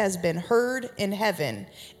request has been heard in heaven,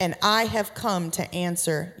 and I have come to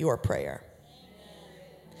answer your prayer.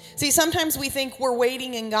 See, sometimes we think we're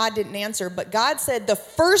waiting and God didn't answer, but God said the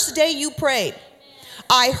first day you prayed,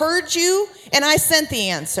 I heard you, and I sent the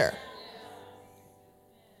answer.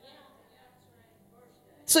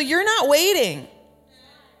 So you're not waiting.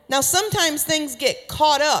 Now, sometimes things get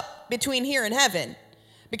caught up between here and heaven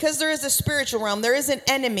because there is a spiritual realm. There is an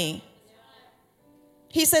enemy.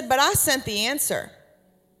 He said, but I sent the answer.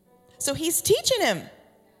 So he's teaching him.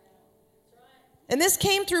 And this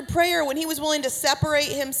came through prayer when he was willing to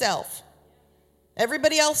separate himself.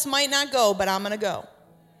 Everybody else might not go, but I'm going to go.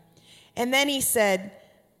 And then he said,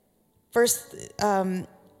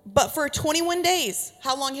 but for 21 days,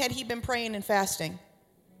 how long had he been praying and fasting?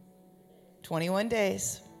 21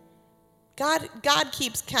 days. God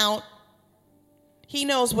keeps count. He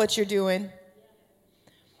knows what you're doing.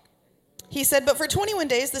 He said, but for 21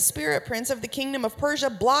 days, the spirit prince of the kingdom of Persia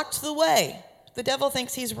blocked the way. The devil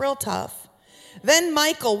thinks he's real tough. Then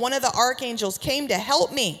Michael, one of the archangels, came to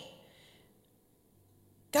help me.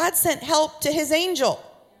 God sent help to his angel.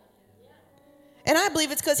 And I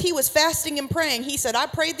believe it's because he was fasting and praying. He said, I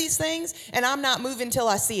prayed these things, and I'm not moving till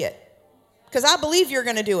I see it. Because I believe you're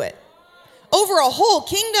going to do it. Over a whole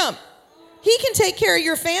kingdom. He can take care of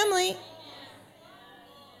your family.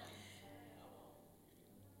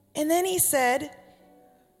 And then he said,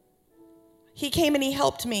 he came and he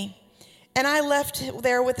helped me. And I left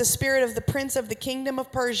there with the spirit of the prince of the kingdom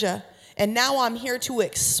of Persia. And now I'm here to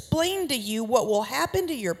explain to you what will happen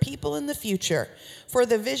to your people in the future. For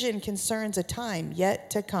the vision concerns a time yet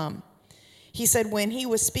to come. He said, when he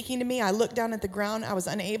was speaking to me, I looked down at the ground. I was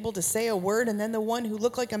unable to say a word. And then the one who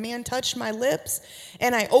looked like a man touched my lips.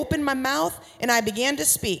 And I opened my mouth and I began to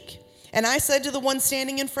speak. And I said to the one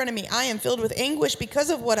standing in front of me, I am filled with anguish because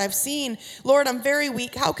of what I've seen. Lord, I'm very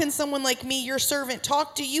weak. How can someone like me, your servant,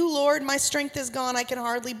 talk to you, Lord? My strength is gone. I can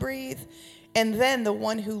hardly breathe. And then the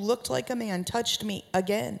one who looked like a man touched me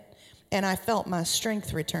again. And I felt my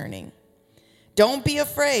strength returning. Don't be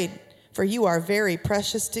afraid, for you are very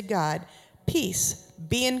precious to God. Peace,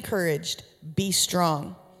 be encouraged, be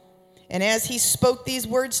strong. And as he spoke these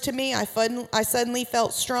words to me, I suddenly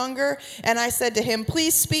felt stronger, and I said to him,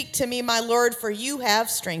 please speak to me, my Lord, for you have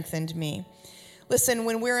strengthened me. Listen,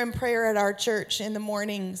 when we're in prayer at our church in the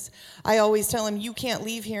mornings, I always tell him, you can't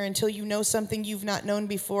leave here until you know something you've not known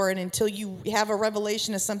before, and until you have a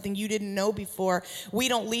revelation of something you didn't know before. We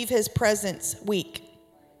don't leave his presence weak.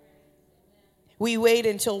 We wait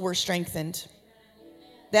until we're strengthened.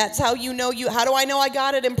 That's how you know how do I know I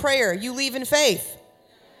got it in prayer? You leave in faith.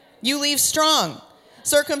 You leave strong.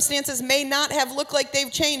 Circumstances may not have looked like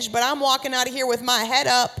they've changed, but I'm walking out of here with my head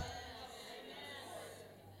up.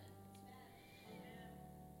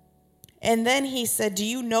 And then he said, do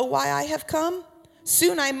you know why I have come?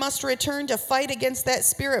 Soon I must return to fight against that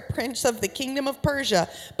spirit prince of the kingdom of Persia.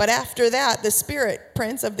 But after that, the spirit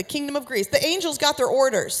prince of the kingdom of Greece. The angels got their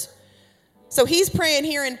orders. So he's praying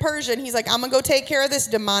here in Persia, and he's like, I'm going to go take care of this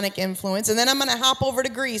demonic influence, and then I'm going to hop over to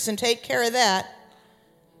Greece and take care of that.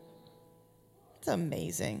 It's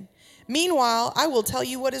amazing. Meanwhile, I will tell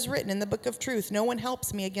you what is written in the book of truth. No one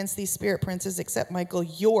helps me against these spirit princes except Michael,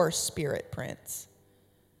 your spirit prince.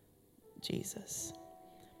 Jesus.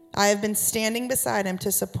 I have been standing beside him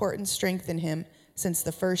to support and strengthen him since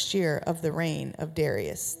the first year of the reign of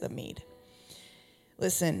Darius the Mede.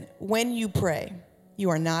 Listen, when you pray, you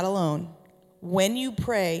are not alone. When you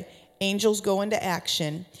pray, angels go into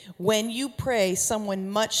action. When you pray, someone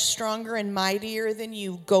much stronger and mightier than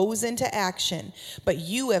you goes into action. But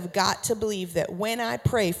you have got to believe that when I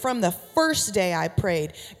pray, from the first day I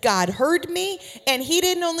prayed, God heard me, and he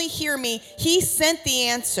didn't only hear me, he sent the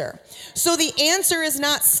answer. So the answer is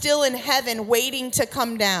not still in heaven waiting to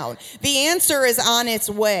come down. The answer is on its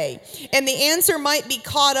way. And the answer might be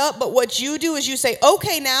caught up, but what you do is you say,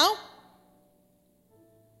 okay, now,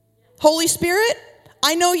 Holy Spirit,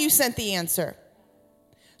 I know you sent the answer.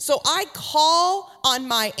 So I call on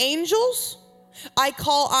my angels. I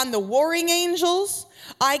call on the warring angels.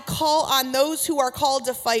 I call on those who are called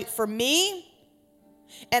to fight for me.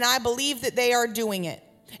 And I believe that they are doing it.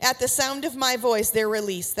 At the sound of my voice, they're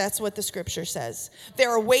released. That's what the scripture says.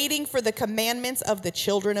 They're waiting for the commandments of the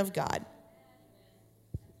children of God.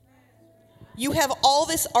 You have all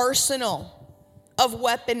this arsenal of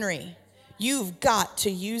weaponry. You've got to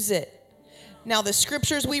use it. Now, the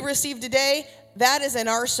scriptures we received today, that is an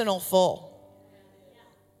arsenal full.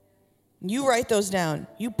 You write those down.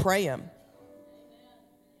 You pray them.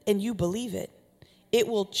 And you believe it. It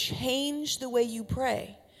will change the way you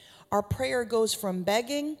pray. Our prayer goes from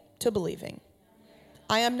begging to believing.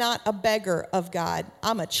 I am not a beggar of God.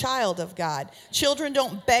 I'm a child of God. Children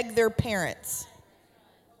don't beg their parents.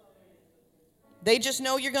 They just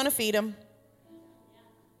know you're going to feed them.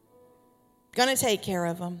 Going to take care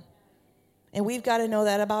of them. And we've got to know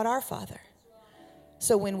that about our Father.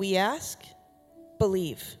 So when we ask,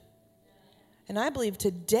 believe. And I believe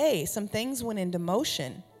today some things went into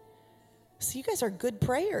motion. So you guys are good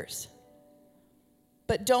prayers.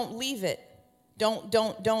 But don't leave it. Don't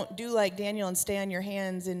do like Daniel and stay on your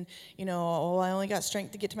hands and, I only got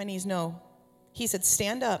strength to get to my knees. No. He said,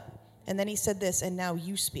 stand up. And then he said this, and now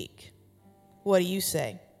you speak. What do you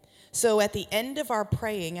say? So at the end of our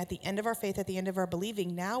praying, at the end of our faith, at the end of our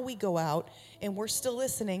believing, now we go out and we're still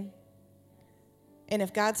listening. And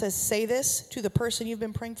if God says, say this to the person you've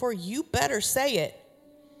been praying for, you better say it.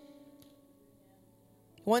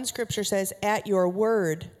 One scripture says, at your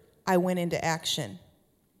word, I went into action.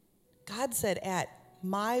 God said, at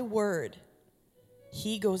my word,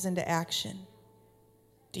 he goes into action.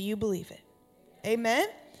 Do you believe it? Amen?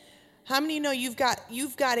 How many know you've got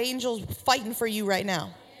angels fighting for you right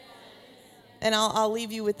now? And I'll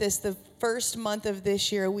leave you with this. The first month of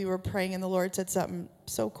this year, we were praying, and the Lord said something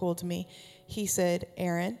so cool to me. He said,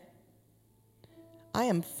 Aaron, I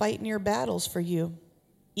am fighting your battles for you,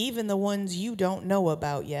 even the ones you don't know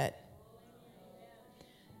about yet.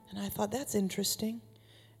 And I thought, that's interesting.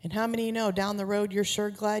 And how many know down the road, you're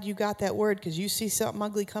sure glad you got that word because you see something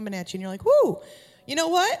ugly coming at you, and you're like, whoo, you know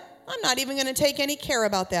what? I'm not even going to take any care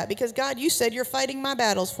about that because, God, you said you're fighting my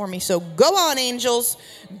battles for me. So go on, angels.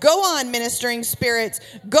 Go on, ministering spirits.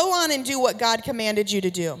 Go on and do what God commanded you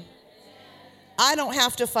to do. I don't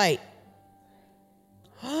have to fight.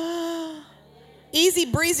 Easy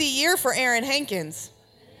breezy year for Aaron Hankins.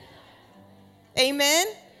 Amen?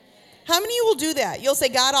 How many of you will do that? You'll say,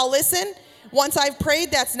 God, I'll listen. Once I've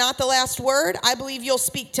prayed, that's not the last word. I believe you'll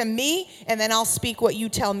speak to me, and then I'll speak what you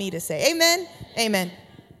tell me to say. Amen? Amen.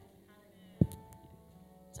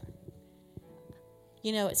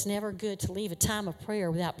 It's never good to leave a time of prayer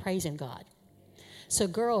without praising God. So,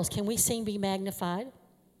 girls, can we sing Be Magnified?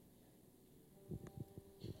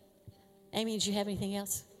 Amy, did you have anything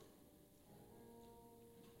else?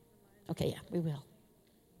 Okay, yeah, we will.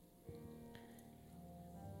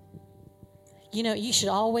 You know, you should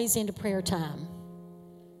always end a prayer time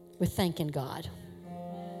with thanking God.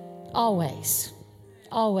 Always.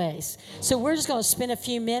 Always. So we're just going to spend a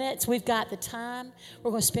few minutes. We've got the time.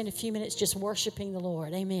 We're going to spend a few minutes just worshiping the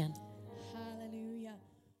Lord. Amen. Hallelujah.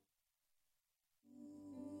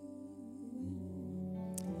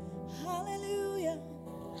 Hallelujah.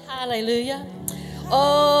 Hallelujah.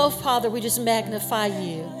 Oh, Father, we just magnify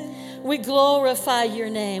you. We glorify your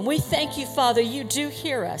name. We thank you, Father. You do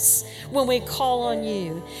hear us when we call on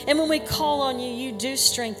you. And when we call on you, you do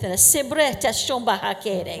strengthen us. So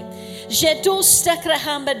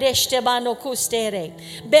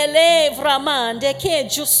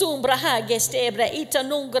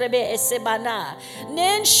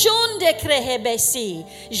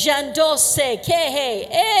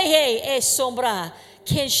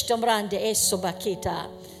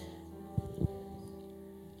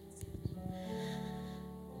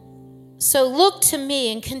look to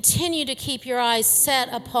me and continue to keep your eyes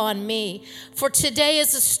set upon me. For today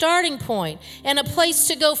is a starting point and a place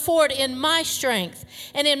to go forward in my strength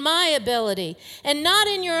and in my ability. And not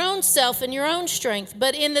in your own self and your own strength,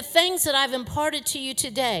 but in the things that I've imparted to you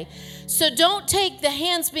today. So don't take the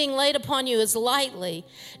hands being laid upon you as lightly.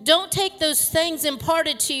 Don't take those things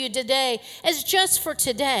imparted to you today as just for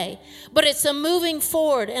today. But it's a moving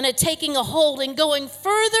forward and a taking a hold and going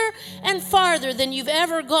further and farther than you've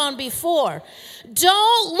ever gone before.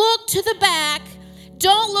 Don't look to the back.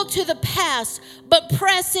 Don't look to the past, but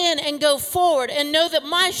press in and go forward and know that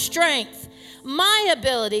my strength, my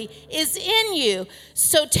ability is in you.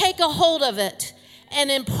 So take a hold of it and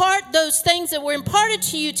impart those things that were imparted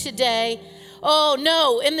to you today. Oh,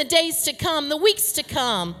 no, in the days to come, the weeks to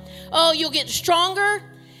come. Oh, you'll get stronger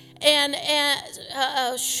and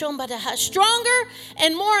stronger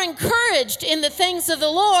and more encouraged in the things of the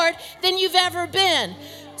Lord than you've ever been.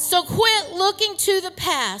 So quit looking to the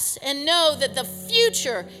past and know that the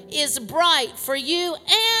future is bright for you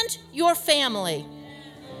and your family.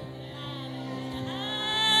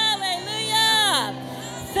 Hallelujah.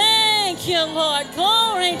 Thank you, Lord.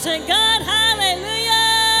 Glory to God.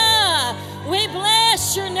 Hallelujah. We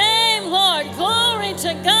bless your name, Lord. Glory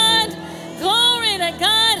to God. Glory to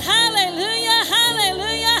God. Hallelujah.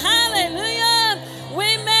 Hallelujah. Hallelujah.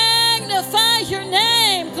 We magnify your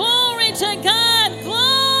name. Glory to God.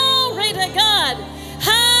 Glory to God.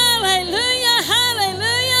 Hallelujah.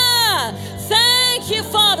 Hallelujah. Thank you,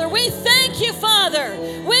 Father. We thank you, Father.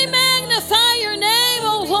 We magnify your name,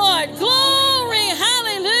 oh Lord. Glory.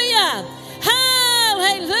 Hallelujah.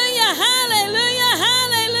 Hallelujah. Hallelujah.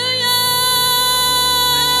 Hallelujah.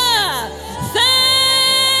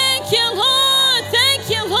 Thank you, Lord. Thank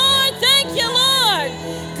you, Lord. Thank you, Lord.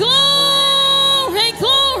 Glory,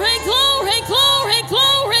 glory, glory, glory,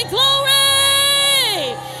 glory,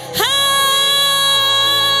 glory.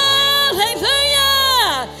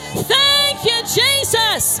 Hallelujah. Thank you,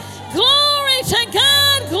 Jesus. Glory to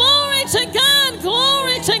God. Glory to God.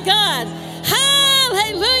 Glory to God.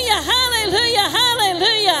 Hallelujah. Hallelujah.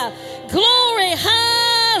 Hallelujah. Glory.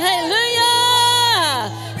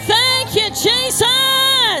 Hallelujah. Thank you,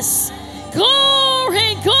 Jesus.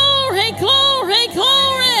 Glory, glory, glory,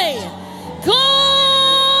 glory.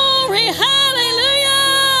 Glory.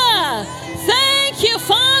 Hallelujah. Thank you,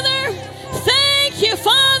 Father. Thank you,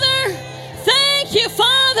 Father. Thank you,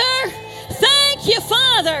 Father. Thank you,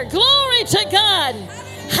 Father. Glory to God.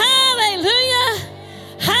 Hallelujah.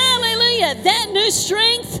 Hallelujah. That new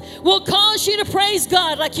strength will cause you to praise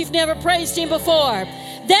God like you've never praised Him before.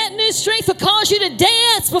 That new strength will cause you to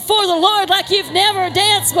dance before the Lord like you've never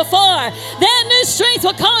danced before. That new strength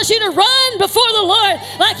will cause you to run before the Lord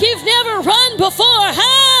like you've never run before.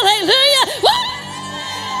 Hallelujah. Woo!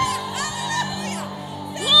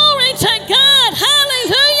 Glory to God.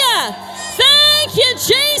 Hallelujah. Thank you,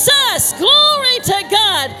 Jesus. Glory to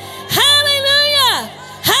God. Hallelujah.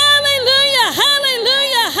 Hallelujah.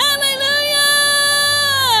 Hallelujah. Hallelujah.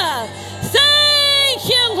 Thank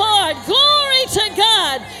you, Lord. Glory to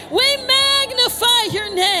God. We magnify your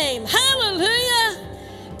name. Hallelujah.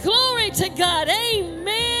 Glory to God.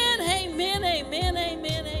 Amen. Amen. Amen.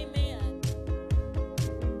 Amen. Amen.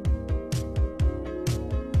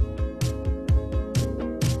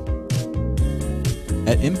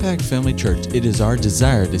 At Impact Family Church, it is our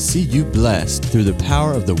desire to see you blessed through the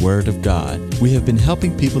power of the Word of God. We have been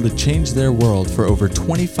helping people to change their world for over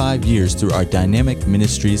 25 years through our dynamic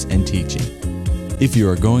ministries and teaching. If you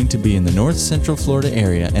are going to be in the North Central Florida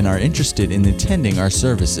area and are interested in attending our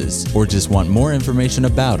services, or just want more information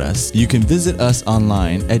about us, you can visit us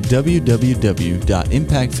online at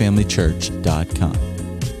www.impactfamilychurch.com.